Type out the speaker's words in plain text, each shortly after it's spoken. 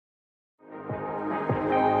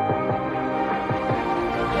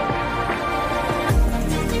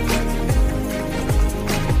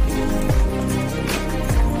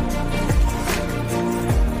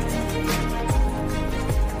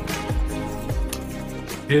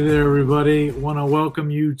Hey there, everybody. Want to welcome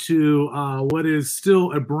you to what is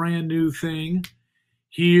still a brand new thing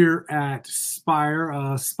here at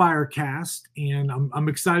Spirecast. And I'm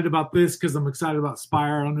excited about this because I'm excited about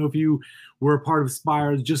Spire. I don't know if you were a part of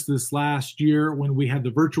Spire just this last year when we had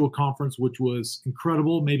the virtual conference, which was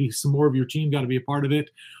incredible. Maybe some more of your team got to be a part of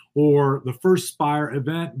it, or the first Spire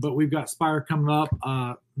event. But we've got Spire coming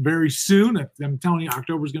up very soon. I'm telling you,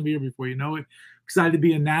 October is going to be here before you know it. Excited to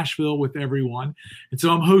be in Nashville with everyone. And so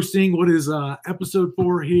I'm hosting what is episode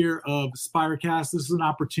 4 here of Spirecast. This is an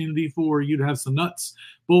opportunity for you to have some nuts,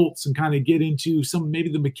 bolts, and kind of get into some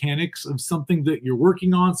maybe the mechanics of something that you're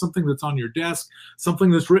working on, something that's on your desk,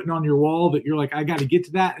 something that's written on your wall that you're like, I got to get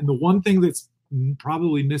to that. And the one thing that's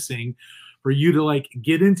probably missing for you to like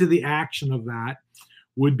get into the action of that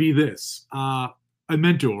would be this. A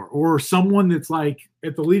mentor or someone that's like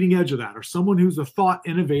at the leading edge of that, or someone who's a thought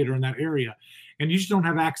innovator in that area, and you just don't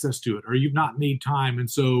have access to it, or you've not made time. And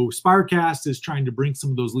so Spirecast is trying to bring some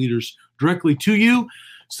of those leaders directly to you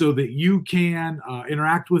so that you can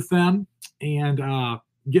interact with them, and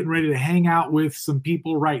getting ready to hang out with some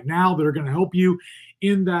people right now that are going to help you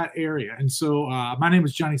in that area. And so my name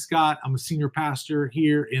is Johnny Scott. I'm a senior pastor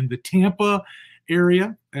here in the Tampa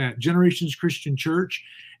area at Generations Christian Church.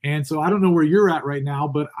 And so I don't know where you're at right now,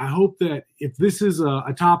 but I hope that if this is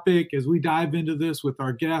a topic as we dive into this with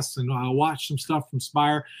our guests and watch some stuff from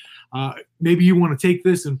Spire, maybe you want to take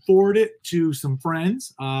this and forward it to some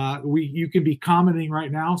friends. You can be commenting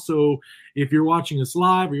right now. So if you're watching us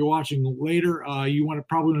live or you're watching later, you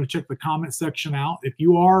probably want to check the comment section out. If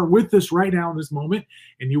you are with us right now in this moment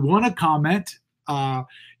and you want to comment,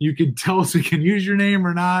 you can tell us we can use your name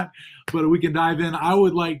or not, but we can dive in. I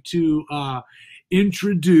would like to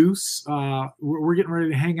introduce, we're getting ready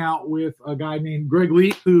to hang out with a guy named Greg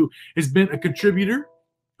Lee, who has been a contributor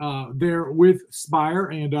there with Spire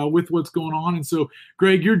and with what's going on. And so,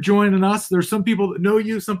 Greg, you're joining us. There's some people that know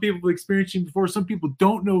you, some people have experienced you before, some people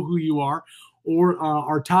don't know who you are or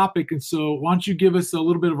our topic. And so why don't you give us a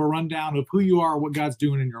little bit of a rundown of who you are, what God's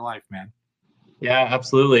doing in your life, man? Yeah,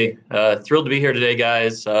 absolutely. Thrilled to be here today,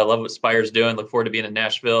 guys. Love what Spire's doing. Look forward to being in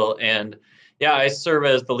Nashville. And yeah, I serve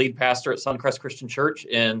as the lead pastor at Suncrest Christian Church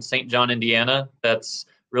in St. John, Indiana. That's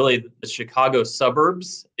really the Chicago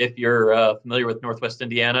suburbs, if you're familiar with Northwest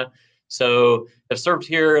Indiana. So I've served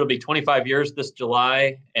here. It'll be 25 years this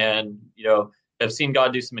July. And, I've seen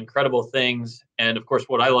God do some incredible things. And of course,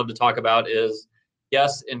 what I love to talk about is,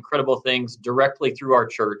 yes, incredible things directly through our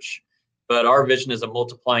church. But our vision is a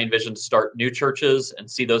multiplying vision to start new churches and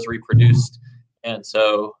see those reproduced. And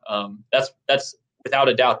so that's without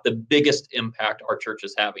a doubt the biggest impact our church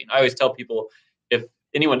is having. I always tell people, if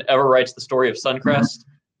anyone ever writes the story of Suncrest,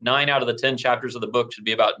 9 out of the 10 chapters of the book should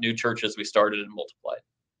be about new churches we started and multiplied.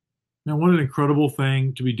 Now, what an incredible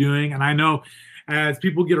thing to be doing. And I know as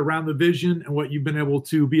people get around the vision and what you've been able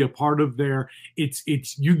to be a part of there, it's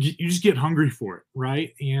you just get hungry for it,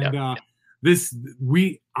 right? And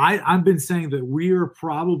I've been saying that we are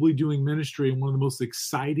probably doing ministry in one of the most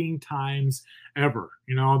exciting times ever.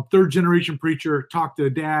 I'm third generation preacher, talk to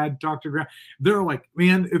dad, talk to grand. They're like,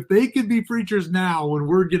 man, if they could be preachers now when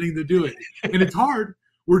we're getting to do it. And it's hard.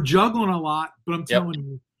 We're juggling a lot, but I'm telling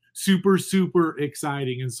you, super, super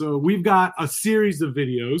exciting. And so we've got a series of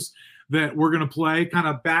videos that we're going to play kind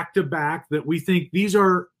of back to back that we think these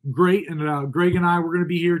are great. And Greg and I, we're going to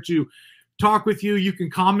be here to talk with you. You can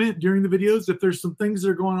comment during the videos if there's some things that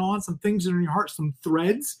are going on, some things that are in your heart, some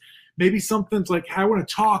threads, maybe something's like, I want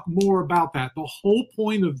to talk more about that. The whole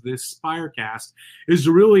point of this Spirecast is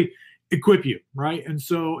to really equip you, right? And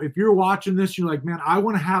so if you're watching this, you're like, man, I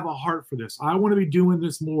want to have a heart for this. I want to be doing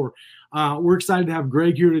this more. We're excited to have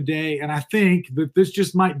Greg here today. And I think that this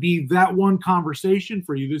just might be that one conversation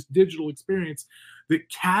for you, this digital experience that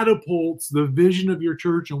catapults the vision of your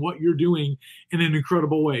church and what you're doing in an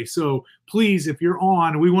incredible way. So please, if you're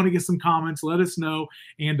on, we want to get some comments, let us know.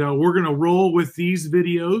 And we're going to roll with these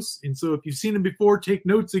videos. And so if you've seen them before, take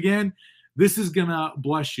notes again. This is going to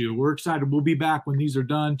bless you. We're excited. We'll be back when these are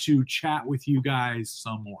done to chat with you guys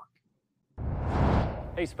some more.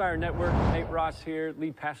 Hey, Spire Network, Nate Ross here,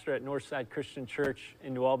 lead pastor at Northside Christian Church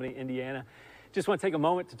in New Albany, Indiana. Just want to take a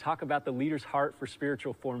moment to talk about the leader's heart for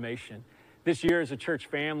spiritual formation. This year as a church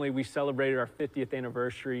family, we celebrated our 50th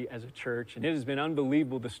anniversary as a church, and it has been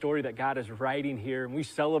unbelievable, the story that God is writing here. And we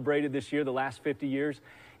celebrated this year, the last 50 years,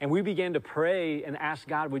 and we began to pray and ask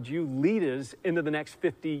God, would you lead us into the next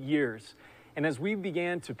 50 years? And as we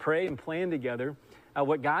began to pray and plan together,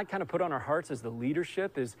 what God kind of put on our hearts as the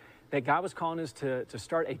leadership is that God was calling us to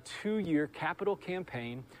start a 2-year capital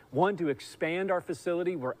campaign, one, to expand our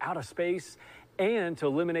facility. We're out of space, and to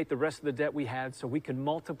eliminate the rest of the debt we had so we could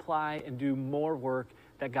multiply and do more work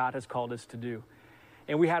that God has called us to do.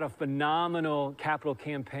 And we had a phenomenal capital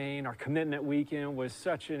campaign. Our commitment weekend was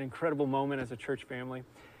such an incredible moment as a church family.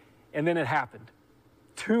 And then it happened.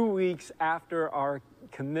 2 weeks after our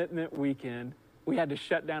commitment weekend, we had to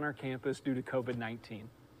shut down our campus due to COVID-19.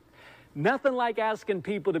 Nothing like asking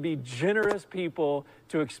people to be generous people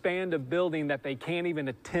to expand a building that they can't even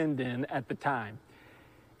attend in at the time.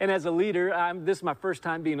 And as a leader, this is my first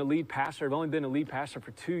time being a lead pastor. I've only been a lead pastor for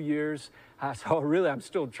 2 years. So really, I'm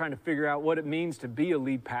still trying to figure out what it means to be a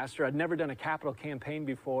lead pastor. I'd never done a capital campaign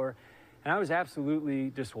before, and I was absolutely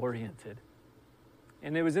disoriented.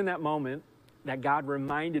 And it was in that moment that God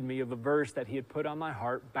reminded me of a verse that he had put on my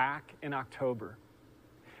heart back in October.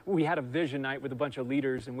 We had a vision night with a bunch of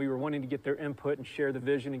leaders, and we were wanting to get their input and share the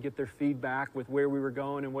vision and get their feedback with where we were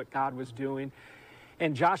going and what God was doing.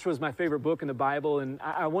 And Joshua is my favorite book in the Bible, and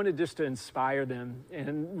I wanted just to inspire them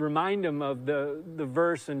and remind them of the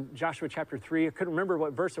verse in Joshua chapter 3. I couldn't remember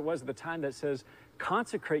what verse it was at the time that says,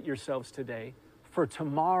 consecrate yourselves today, for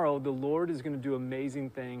tomorrow the Lord is going to do amazing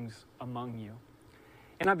things among you.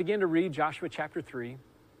 And I began to read Joshua chapter 3,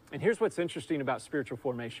 and here's what's interesting about spiritual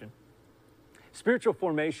formation. Spiritual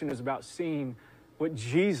formation is about seeing what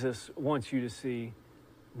Jesus wants you to see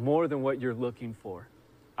more than what you're looking for.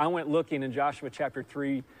 I went looking in Joshua chapter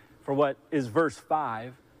 3 for what is verse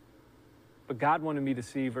 5, but God wanted me to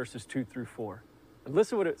see verses 2 through 4. And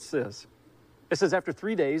listen to what it says. It says, after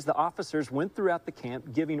 3 days, the officers went throughout the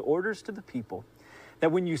camp, giving orders to the people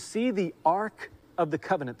that when you see the ark of the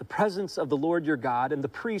covenant, the presence of the Lord your God, and the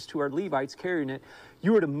priests who are Levites carrying it,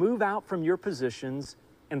 you are to move out from your positions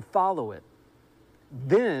and follow it.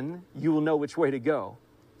 Then you will know which way to go,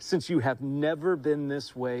 since you have never been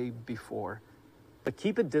this way before. But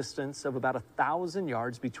keep a distance of about 1,000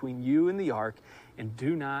 yards between you and the ark, and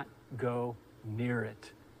do not go near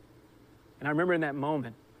it. And I remember in that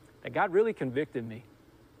moment that God really convicted me.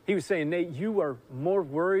 He was saying, Nate, you are more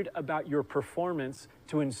worried about your performance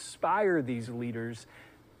to inspire these leaders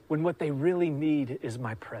when what they really need is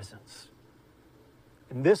my presence.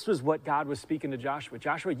 And this was what God was speaking to Joshua.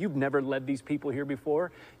 Joshua, you've never led these people here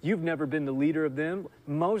before. You've never been the leader of them.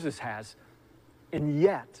 Moses has. And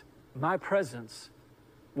yet, my presence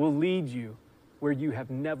will lead you where you have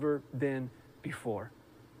never been before.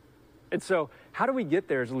 And so, how do we get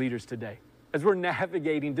there as leaders today? As we're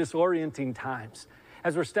navigating disorienting times,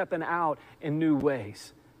 as we're stepping out in new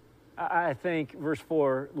ways. I think verse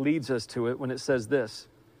 4 leads us to it when it says this,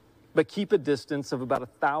 but keep a distance of about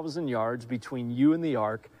 1,000 yards between you and the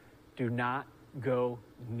ark. Do not go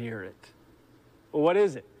near it. Well, what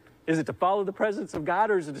is it? Is it to follow the presence of God,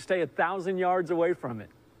 or is it to stay 1,000 yards away from it?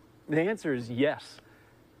 The answer is yes.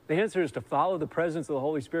 The answer is to follow the presence of the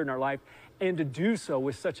Holy Spirit in our life, and to do so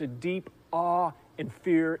with such a deep awe and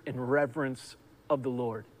fear and reverence of the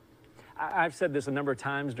Lord. I've said this a number of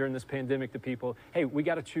times during this pandemic to people, hey, we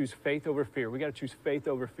got to choose faith over fear. We got to choose faith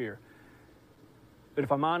over fear. But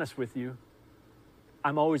if I'm honest with you,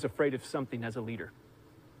 I'm always afraid of something as a leader.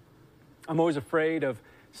 I'm always afraid of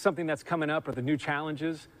something that's coming up or the new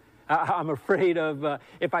challenges. I'm afraid of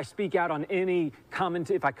if I speak out on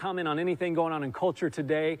if I comment on anything going on in culture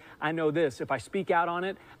today, I know this, if I speak out on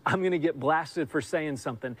it, I'm going to get blasted for saying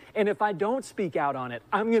something. And if I don't speak out on it,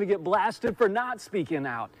 I'm going to get blasted for not speaking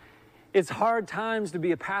out. It's hard times to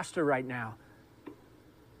be a pastor right now.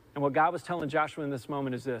 And what God was telling Joshua in this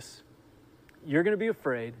moment is this. You're going to be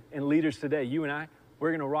afraid, and leaders today, you and I,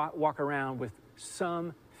 we're going to walk around with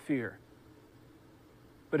some fear.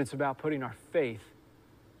 But it's about putting our faith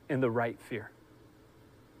in the right fear.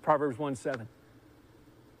 Proverbs 1:7.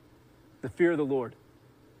 The fear of the Lord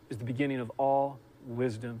is the beginning of all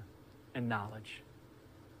wisdom and knowledge.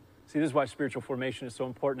 See, this is why spiritual formation is so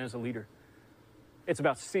important as a leader. It's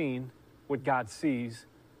about seeing what God sees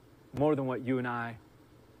more than what you and I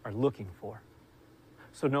are looking for.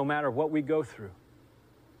 So no matter what we go through,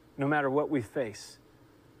 no matter what we face,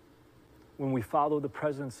 when we follow the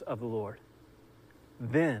presence of the Lord,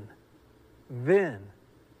 then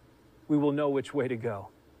we will know which way to go,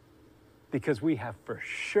 because we have for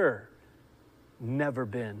sure never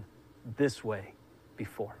been this way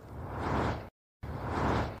before.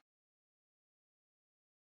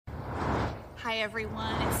 Hi,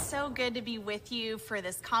 everyone. It's so good to be with you for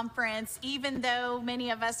this conference. Even though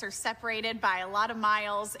many of us are separated by a lot of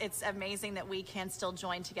miles, it's amazing that we can still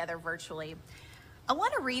join together virtually. I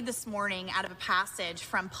want to read this morning out of a passage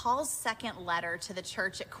from Paul's second letter to the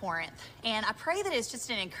church at Corinth. And I pray that it's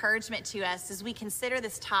just an encouragement to us as we consider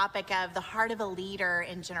this topic of the heart of a leader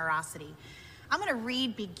and generosity. I'm going to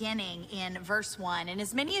read beginning in verse 1. And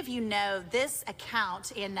as many of you know, this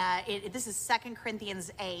account, this is 2 Corinthians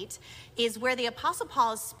 8, is where the Apostle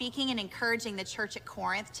Paul is speaking and encouraging the church at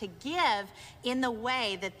Corinth to give in the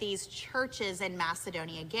way that these churches in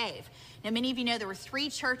Macedonia gave. Now, many of you know there were 3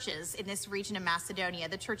 churches in this region of Macedonia: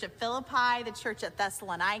 the church at Philippi, the church at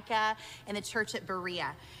Thessalonica, and the church at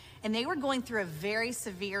Berea. And they were going through a very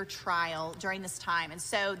severe trial during this time. And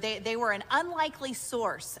so they were an unlikely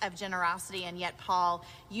source of generosity, and yet Paul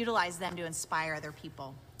utilized them to inspire other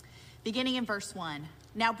people. Beginning in verse 1.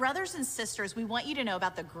 Now, brothers and sisters, we want you to know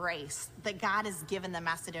about the grace that God has given the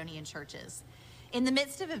Macedonian churches. In the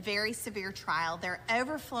midst of a very severe trial, their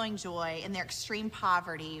overflowing joy and their extreme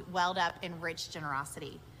poverty welled up in rich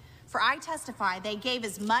generosity. For I testify they gave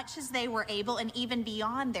as much as they were able and even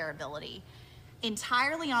beyond their ability.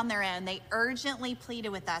 Entirely on their own, they urgently pleaded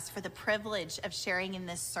with us for the privilege of sharing in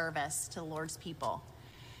this service to the Lord's people.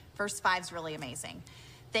 Verse 5 is really amazing.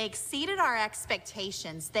 They exceeded our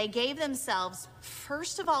expectations. They gave themselves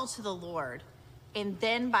first of all to the Lord, and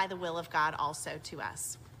then by the will of God also to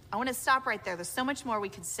us. I want to stop right there. There's so much more we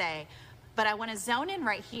could say, but I want to zone in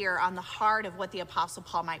right here on the heart of what the Apostle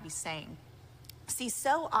Paul might be saying. See,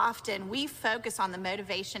 so often we focus on the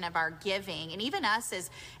motivation of our giving, and even us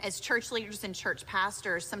as church leaders and church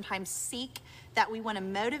pastors sometimes seek that we want to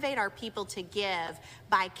motivate our people to give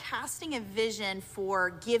by casting a vision for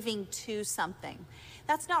giving to something.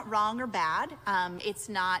 That's not wrong or bad. It's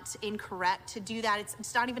not incorrect to do that.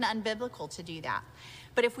 It's not even unbiblical to do that.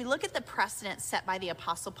 But if we look at the precedent set by the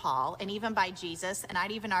Apostle Paul and even by Jesus, and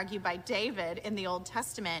I'd even argue by David in the Old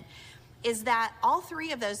Testament, is that all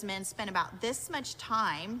 3 of those men spent about this much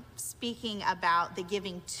time speaking about the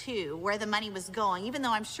giving to, where the money was going, even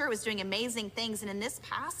though I'm sure it was doing amazing things. And in this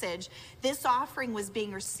passage, this offering was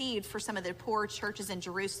being received for some of the poor churches in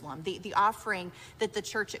Jerusalem, the offering that the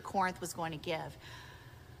church at Corinth was going to give.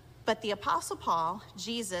 But the Apostle Paul,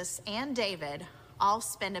 Jesus, and David all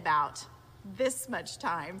spend about this much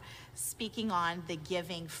time speaking on the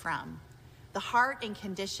giving from, the heart and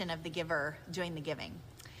condition of the giver doing the giving.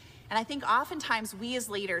 And I think oftentimes we as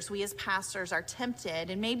leaders, we as pastors are tempted,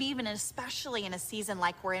 and maybe even especially in a season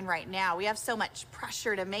like we're in right now, we have so much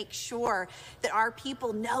pressure to make sure that our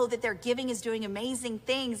people know that their giving is doing amazing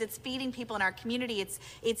things. It's feeding people in our community.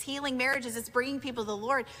 It's healing marriages. It's bringing people to the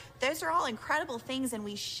Lord. Those are all incredible things, and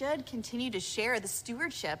we should continue to share the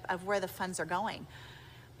stewardship of where the funds are going.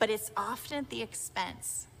 But it's often at the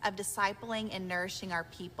expense of discipling and nourishing our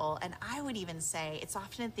people. And I would even say it's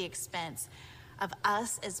often at the expense of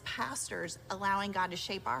us as pastors allowing God to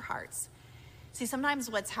shape our hearts. See, sometimes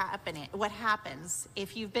what happens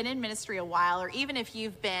if you've been in ministry a while, or even if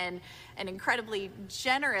you've been an incredibly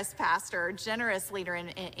generous pastor, generous leader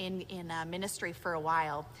in ministry for a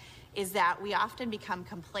while, is that we often become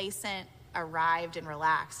complacent, arrived, and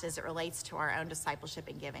relaxed as it relates to our own discipleship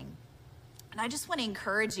and giving. And I just want to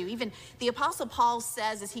encourage you. Even the Apostle Paul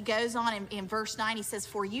says, as he goes on in verse 9, he says,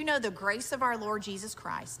 "For you know the grace of our Lord Jesus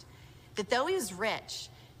Christ, that though he was rich,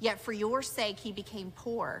 yet for your sake he became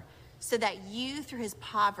poor, so that you through his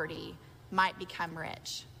poverty might become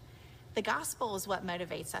rich." The gospel is what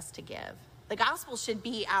motivates us to give. The gospel should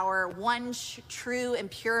be our one true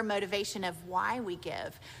and pure motivation of why we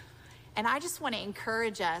give. And I just want to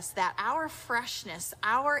encourage us that our freshness,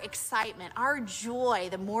 our excitement, our joy,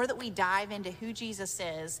 the more that we dive into who Jesus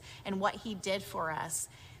is and what he did for us,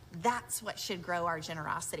 that's what should grow our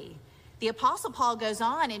generosity. The Apostle Paul goes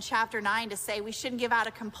on in chapter 9 to say we shouldn't give out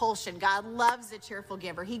of compulsion. God loves a cheerful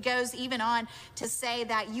giver. He goes even on to say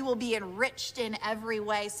that you will be enriched in every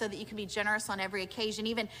way so that you can be generous on every occasion.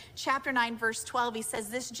 Even chapter 9, verse 12, he says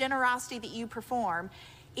this generosity that you perform,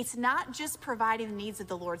 it's not just providing the needs of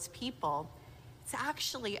the Lord's people. It's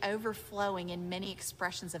actually overflowing in many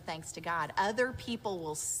expressions of thanks to God. Other people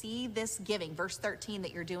will see this giving, verse 13,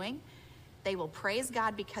 that you're doing. They will praise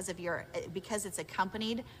God because it's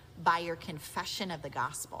accompanied by your confession of the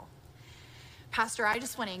gospel. Pastor, I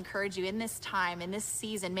just want to encourage you in this time, in this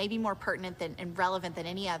season, maybe more pertinent and relevant than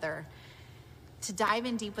any other, to dive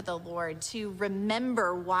in deep with the Lord, to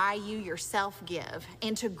remember why you yourself give,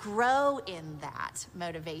 and to grow in that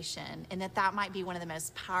motivation, and that might be one of the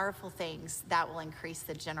most powerful things that will increase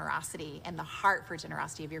the generosity and the heart for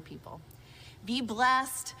generosity of your people. Be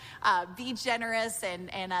blessed, be generous,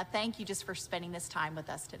 and thank you just for spending this time with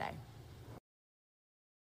us today.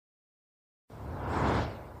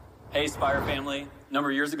 Hey, Spire family. A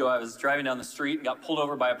number of years ago, I was driving down the street and got pulled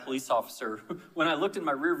over by a police officer. When I looked in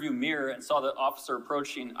my rearview mirror and saw the officer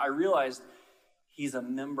approaching, I realized he's a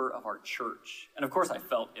member of our church. And of course, I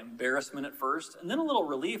felt embarrassment at first, and then a little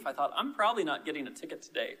relief. I thought, I'm probably not getting a ticket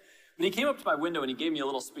today. But he came up to my window and he gave me a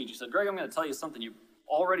little speech. He said, Greg, I'm going to tell you something you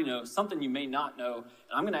already know, something you may not know,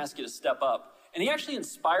 and I'm going to ask you to step up. And he actually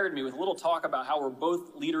inspired me with a little talk about how we're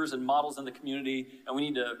both leaders and models in the community, and we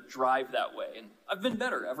need to drive that way. And I've been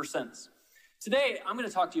better ever since. Today, I'm going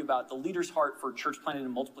to talk to you about the leader's heart for church planting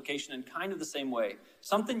and multiplication in kind of the same way.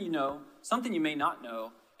 Something you know, something you may not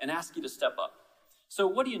know, and ask you to step up. So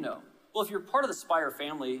what do you know? Well, if you're part of the Spire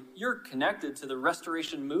family, you're connected to the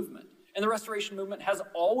Restoration Movement. And the Restoration Movement has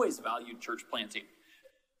always valued church planting.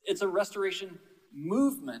 It's a restoration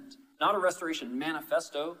movement, not a restoration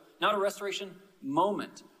manifesto, not a restoration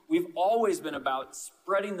moment. We've always been about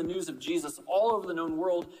spreading the news of Jesus all over the known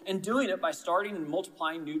world and doing it by starting and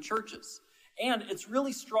multiplying new churches. And it's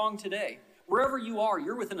really strong today. Wherever you are,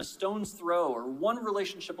 you're within a stone's throw or one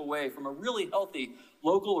relationship away from a really healthy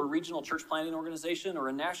local or regional church planting organization or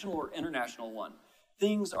a national or international one.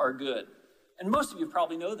 Things are good. And most of you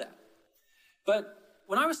probably know that. But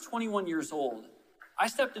when I was 21 years old, I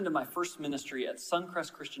stepped into my first ministry at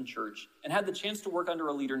Suncrest Christian Church and had the chance to work under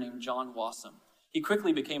a leader named John Wassam. He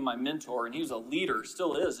quickly became my mentor, and he was a leader,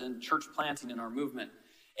 still is, in church planting in our movement.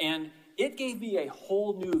 And it gave me a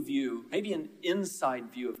whole new view, maybe an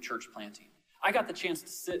inside view of church planting. I got the chance to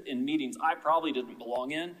sit in meetings I probably didn't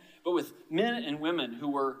belong in, but with men and women who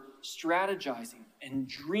were strategizing and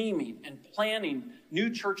dreaming and planning new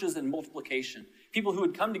churches and multiplication. People who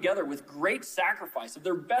had come together with great sacrifice of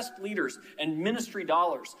their best leaders and ministry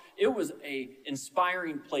dollars. It was an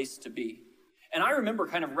inspiring place to be. And I remember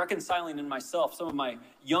kind of reconciling in myself some of my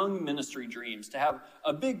young ministry dreams to have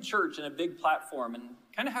a big church and a big platform and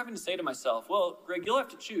kind of having to say to myself, well, Greg, you'll have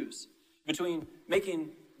to choose between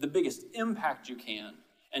making the biggest impact you can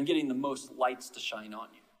and getting the most lights to shine on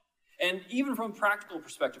you. And even from a practical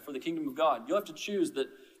perspective for the kingdom of God, you'll have to choose that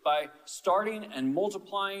by starting and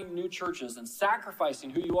multiplying new churches and sacrificing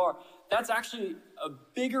who you are, that's actually a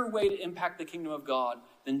bigger way to impact the kingdom of God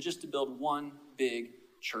than just to build one big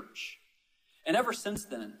church. And ever since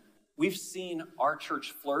then, we've seen our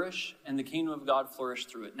church flourish and the kingdom of God flourish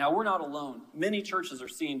through it. Now, we're not alone. Many churches are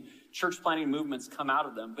seeing church planting movements come out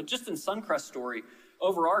of them. But just in Suncrest's story,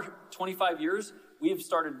 over our 25 years, we have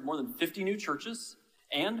started more than 50 new churches,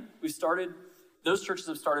 and those churches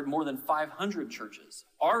have started more than 500 churches.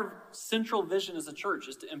 Our central vision as a church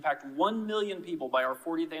is to impact 1 million people by our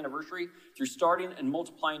 40th anniversary through starting and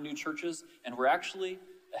multiplying new churches, and we're actually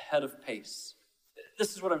ahead of pace.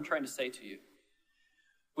 This is what I'm trying to say to you.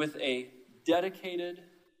 With a dedicated,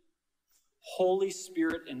 Holy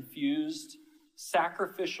Spirit-infused,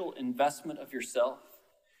 sacrificial investment of yourself,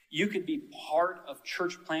 you could be part of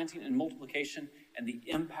church planting and multiplication, and the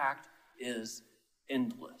impact is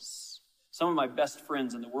endless. Some of my best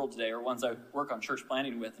friends in the world today are ones I work on church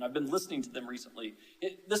planting with, and I've been listening to them recently.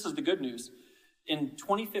 This is the good news. In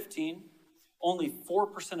 2015, only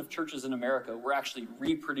 4% of churches in America were actually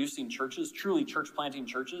reproducing churches, truly church planting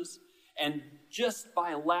churches. And just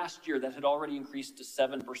by last year, that had already increased to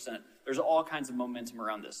 7%. There's all kinds of momentum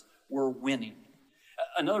around this. We're winning.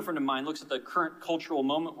 Another friend of mine looks at the current cultural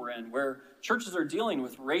moment we're in, where churches are dealing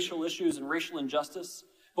with racial issues and racial injustice.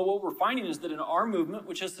 But what we're finding is that in our movement,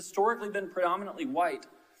 which has historically been predominantly white,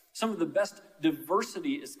 some of the best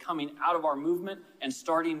diversity is coming out of our movement and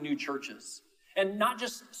starting new churches. And not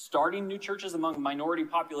just starting new churches among minority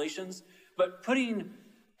populations, but putting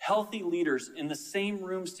healthy leaders in the same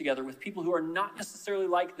rooms together with people who are not necessarily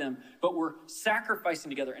like them, but we're sacrificing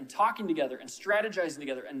together and talking together and strategizing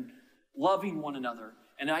together and loving one another.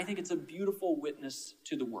 And I think it's a beautiful witness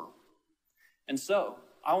to the world. And so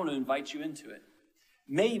I want to invite you into it.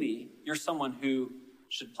 Maybe you're someone who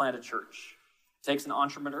should plant a church. It takes an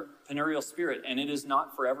entrepreneurial spirit, and it is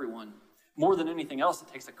not for everyone. More than anything else, it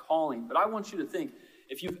takes a calling. But I want you to think,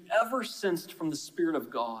 if you've ever sensed from the Spirit of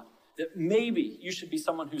God that maybe you should be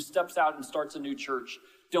someone who steps out and starts a new church,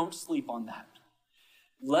 don't sleep on that.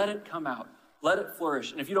 Let it come out. Let it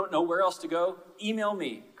flourish. And if you don't know where else to go, email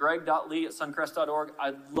me, greg.lee@suncrest.org.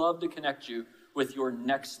 I'd love to connect you with your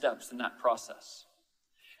next steps in that process.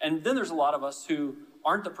 And then there's a lot of us who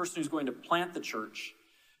aren't the person who's going to plant the church,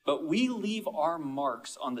 but we leave our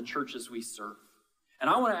marks on the churches we serve. And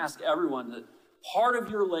I want to ask everyone that part of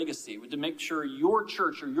your legacy would to make sure your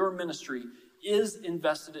church or your ministry is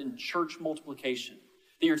invested in church multiplication.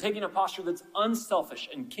 That you're taking a posture that's unselfish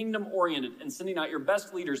and kingdom-oriented and sending out your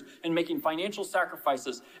best leaders and making financial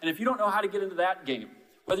sacrifices. And if you don't know how to get into that game,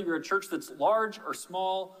 whether you're a church that's large or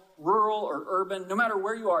small, rural or urban, no matter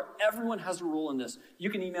where you are, everyone has a role in this.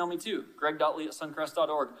 You can email me too,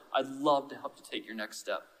 greg.lee@suncrest.org. I'd love to help you take your next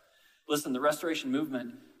step. Listen, the Restoration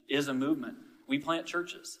Movement is a movement. We plant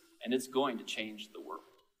churches, and it's going to change the world.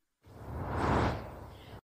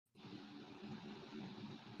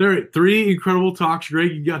 There are 3 incredible talks,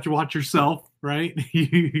 Greg. You got to watch yourself, right?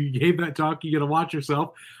 You gave that talk. You got to watch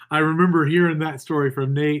yourself. I remember hearing that story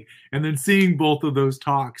from Nate and then seeing both of those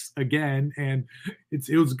talks again. And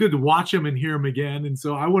it was good to watch them and hear them again. And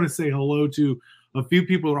so I want to say hello to a few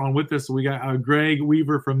people are on with us. So we got Greg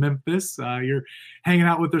Weaver from Memphis. You're hanging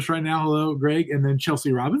out with us right now. Hello, Greg. And then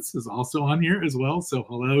Chelsea Robbins is also on here as well. So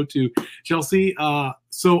hello to Chelsea.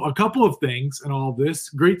 So a couple of things in all of this.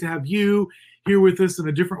 Great to have you here with us in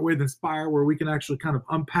a different way than Spire, where we can actually kind of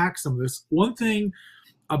unpack some of this. One thing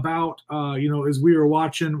about, as we were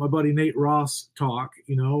watching my buddy Nate Ross talk,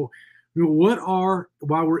 what are,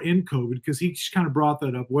 while we're in COVID, because he just kind of brought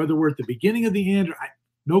that up, whether we're at the beginning of the end,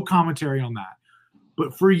 no commentary on that.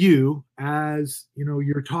 But for you, as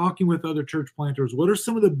you're talking with other church planters, what are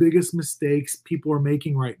some of the biggest mistakes people are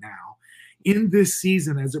making right now in this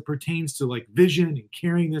season as it pertains to like vision and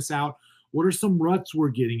carrying this out? What are some ruts we're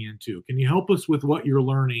getting into? Can you help us with what you're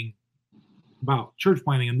learning about church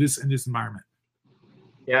planting in this environment?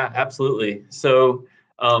 Yeah, absolutely. So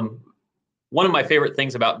one of my favorite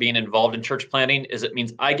things about being involved in church planting is it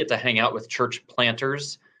means I get to hang out with church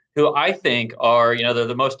planters who I think are, they're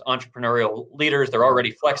the most entrepreneurial leaders. They're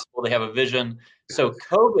already flexible. They have a vision. So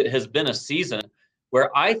COVID has been a season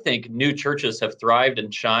where I think new churches have thrived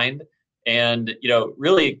and shined and,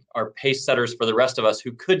 really are pace setters for the rest of us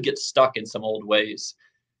who could get stuck in some old ways.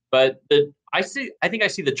 But I think I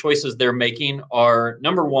see the choices they're making are,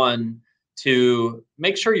 number one, to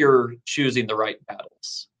make sure you're choosing the right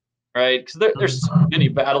battles, right? Because there's so many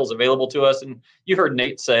battles available to us. And you heard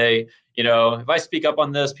Nate say, if I speak up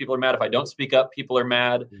on this, people are mad. If I don't speak up, people are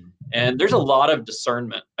mad. And there's a lot of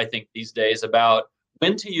discernment, I think, these days about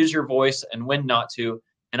when to use your voice and when not to.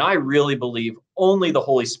 And I really believe only the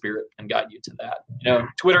Holy Spirit can guide you to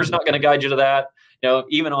that. Twitter's not going to guide you to that.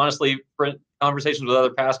 Even honestly, for conversations with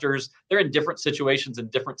other pastors, they're in different situations and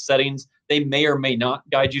different settings. They may or may not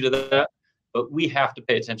guide you to that. But we have to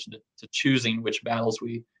pay attention to choosing which battles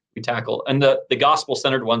we tackle. And the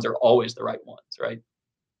gospel-centered ones are always the right ones, right?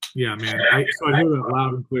 Yeah, man. So I hear that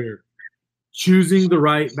loud and clear. Choosing the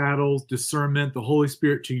right battles, discernment, the Holy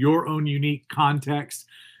Spirit to your own unique context,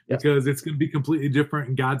 because it's going to be completely different,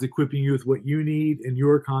 and God's equipping you with what you need in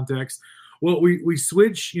your context. Well, we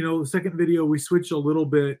switch, the second video, we switch a little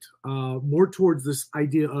bit more towards this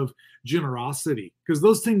idea of generosity, because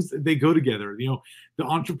those things, they go together. The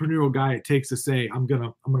entrepreneurial guy, it takes to say, I'm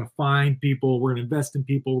gonna find people, we're gonna invest in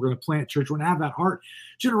people, we're gonna plant church, we're gonna have that heart.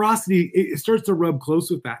 Generosity, it starts to rub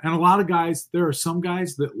close with that. And a lot of guys, there are some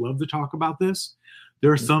guys that love to talk about this.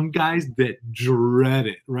 There are some guys that dread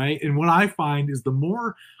it, right? And what I find is the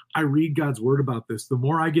more I read God's word about this, the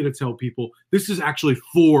more I get to tell people this is actually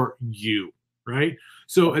for you, right?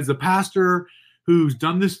 So as a pastor who's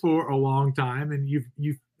done this for a long time, and you've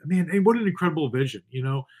man, what an incredible vision,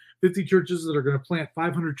 50 churches that are going to plant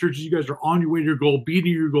 500 churches. You guys are on your way to your goal,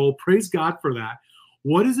 beating your goal. Praise God for that.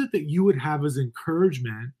 What is it that you would have as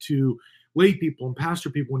encouragement to lay people and pastor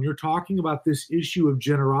people when you're talking about this issue of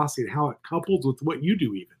generosity, how it couples with what you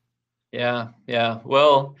do even? Yeah.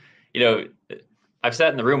 Well, I've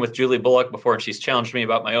sat in the room with Julie Bullock before, and she's challenged me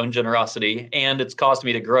about my own generosity, and it's caused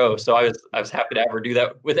me to grow. So I was happy to have her do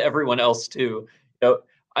that with everyone else too.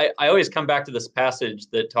 I always come back to this passage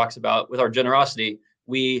that talks about with our generosity,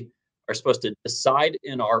 we are supposed to decide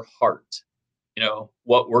in our heart,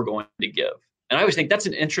 what we're going to give. And I always think that's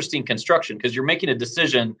an interesting construction, because you're making a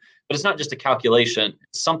decision, but it's not just a calculation.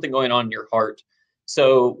 It's something going on in your heart.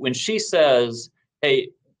 So when she says,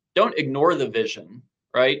 hey, don't ignore the vision,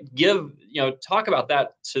 right? Talk about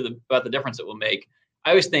that about the difference it will make. I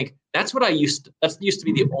always think that used to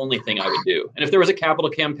be the only thing I would do. And if there was a capital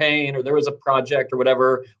campaign or there was a project or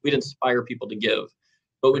whatever, we'd inspire people to give.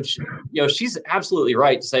 But when she's absolutely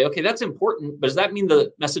right to say, okay, that's important, but does that mean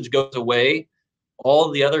the message goes away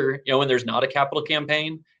all the other, when there's not a capital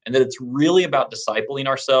campaign, and that it's really about discipling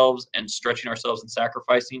ourselves and stretching ourselves and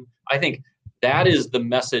sacrificing? I think that is the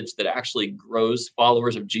message that actually grows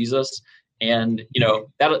followers of Jesus. And,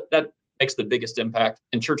 that makes the biggest impact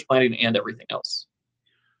in church planting and everything else.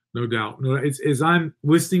 No doubt. No, it's as I'm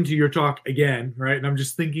listening to your talk again, right? And I'm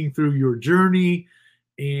just thinking through your journey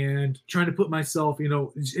and trying to put myself,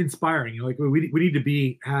 inspiring. Like we need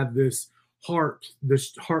to have this heart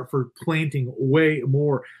for planting way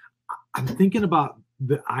more. I'm thinking about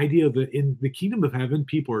the idea that in the kingdom of heaven,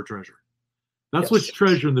 people are treasure. That's what's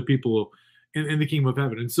treasure in the people in the kingdom of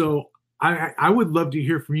heaven. And so I would love to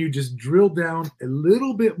hear from you. Just drill down a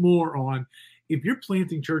little bit more on, if you're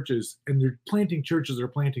planting churches and you're planting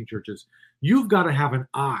churches, you've got to have an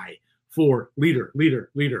eye for leader,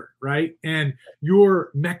 right? And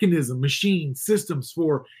your mechanism, machine, systems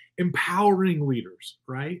for empowering leaders,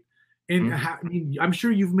 right? And I mean, I'm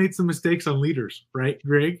sure you've made some mistakes on leaders, right,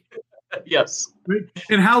 Greg? Yes.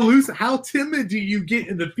 And how timid do you get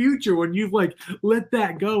in the future when you've like let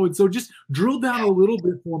that go? And so just drill down a little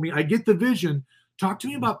bit for me. I get the vision. Talk to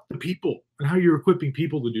me about the people and how you're equipping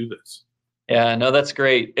people to do this. Yeah, no, that's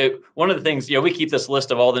great. One of the things, we keep this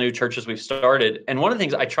list of all the new churches we've started. And one of the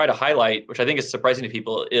things I try to highlight, which I think is surprising to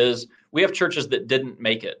people, is we have churches that didn't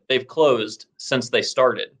make it. They've closed since they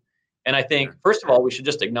started. And I think, first of all, we should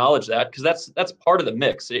just acknowledge that, because that's part of the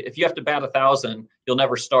mix. If you have to bat 1,000, you'll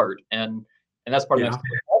never start. And that's part of the mix.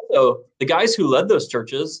 Also, the guys who led those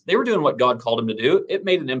churches, they were doing what God called them to do. It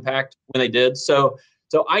made an impact when they did. So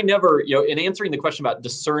I never, in answering the question about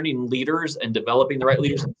discerning leaders and developing the right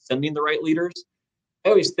leaders and sending the right leaders, I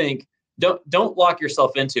always think, don't lock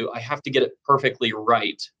yourself into, I have to get it perfectly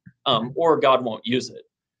right, or God won't use it.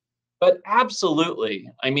 But absolutely,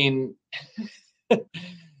 I mean,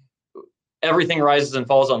 everything rises and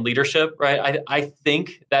falls on leadership, right? I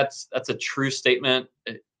think that's a true statement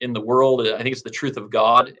in the world. I think it's the truth of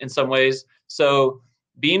God in some ways. So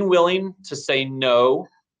being willing to say no,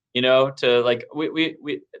 to like,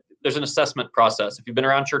 there's an assessment process. If you've been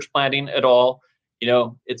around church planting at all,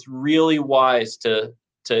 it's really wise to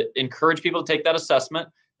encourage people to take that assessment.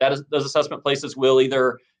 Those assessment places will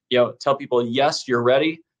either, tell people, yes, you're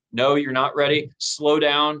ready. No, you're not ready. Slow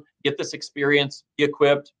down, get this experience, be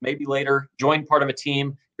equipped, maybe later join part of a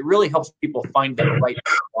team. It really helps people find the right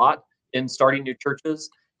spot in starting new churches.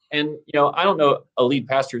 And, I don't know a lead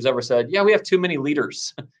pastor who's ever said, yeah, we have too many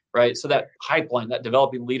leaders, right? So that pipeline, that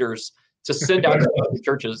developing leaders to send out to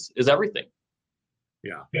churches is everything.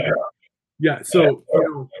 Yeah. So,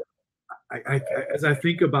 I as I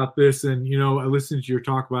think about this and, I listened to your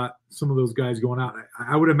talk about some of those guys going out,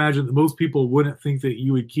 I would imagine that most people wouldn't think that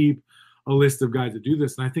you would keep a list of guys that do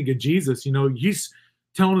this. And I think of Jesus, he's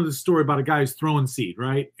telling the story about a guy who's throwing seed,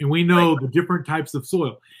 right? And we know the different types of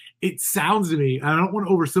soil. It sounds to me, I don't want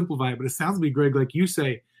to oversimplify it, but it sounds to me, Greg, like you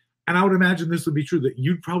say, and I would imagine this would be true, that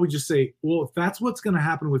you'd probably just say, well, if that's what's going to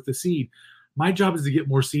happen with the seed, my job is to get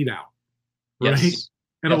more seed out, right? Yes.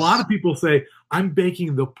 And a lot of people say, I'm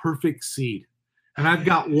baking the perfect seed. And I've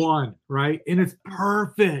got one, right? And it's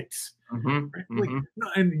perfect. Right? Like, no,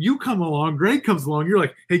 and you come along, Greg comes along, you're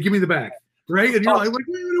like, hey, give me the bag, right? And you're like, wait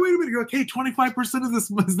a minute. You're like, hey, 25% of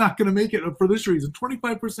this is not going to make it for this reason,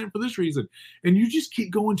 25% for this reason. And you just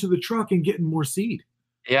keep going to the truck and getting more seed.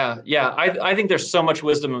 Yeah. I think there's so much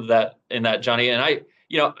wisdom of that in that, Johnny. And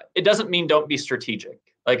it doesn't mean don't be strategic.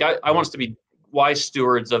 Like I want us to be wise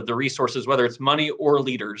stewards of the resources, whether it's money or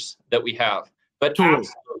leaders that we have. But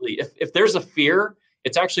absolutely, if there's a fear,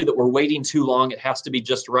 it's actually that we're waiting too long. It has to be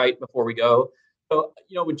just right before we go. So,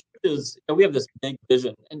 when churches, we have this big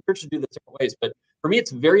vision, and churches do this different ways. But for me,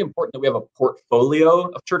 it's very important that we have a portfolio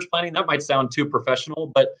of church planting. That might sound too professional,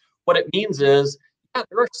 but what it means is,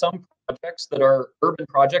 there are some projects that are urban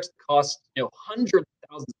projects that cost, hundreds of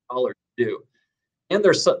thousands of dollars to do. And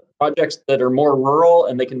there's some projects that are more rural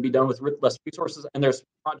and they can be done with less resources. And there's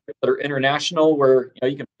projects that are international where,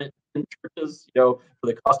 you can plant in churches, for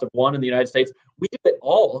the cost of one in the United States. We do it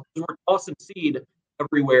all because we're tossing seed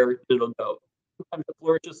everywhere it'll go. Sometimes it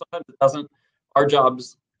flourishes, sometimes it doesn't. Our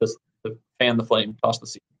job's just to fan the flame, toss the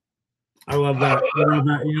seed. I love that.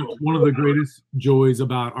 One of the greatest joys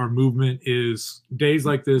about our movement is days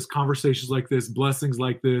like this, conversations like this, blessings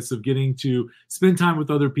like this, of getting to spend time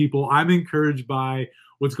with other people. I'm encouraged by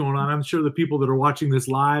what's going on. I'm sure the people that are watching this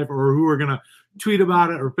live or who are going to tweet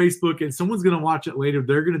about it or Facebook it, someone's going to watch it later.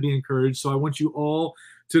 They're going to be encouraged. So I want you all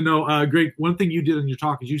to know, Greg, one thing you did in your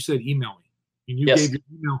talk is you said email me. And you gave your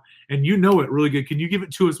email, and you know it really good. Can you give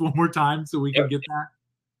it to us one more time so we can get that?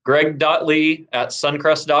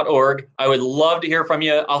 greg.lee@suncrest.org. I would love to hear from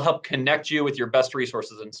you. I'll help connect you with your best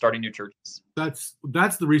resources in starting new churches. That's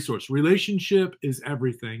the resource. Relationship is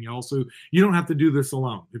everything. Also, you don't have to do this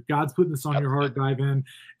alone. If God's putting this on your heart, dive in.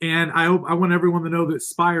 And I want everyone to know that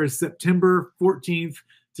Spire is September 14th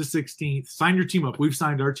to 16th. Sign your team up. We've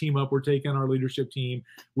signed our team up. We're taking our leadership team.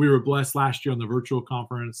 We were blessed last year on the virtual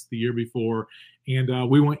conference, the year before. And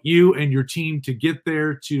we want you and your team to get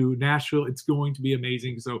there to Nashville. It's going to be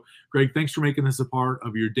amazing. So, Greg, thanks for making this a part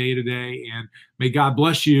of your day today. And may God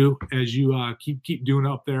bless you as you keep doing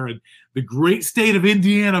up there in the great state of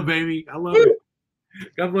Indiana, baby. I love it.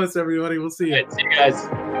 God bless everybody. We'll see you. All right, see you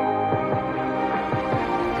guys.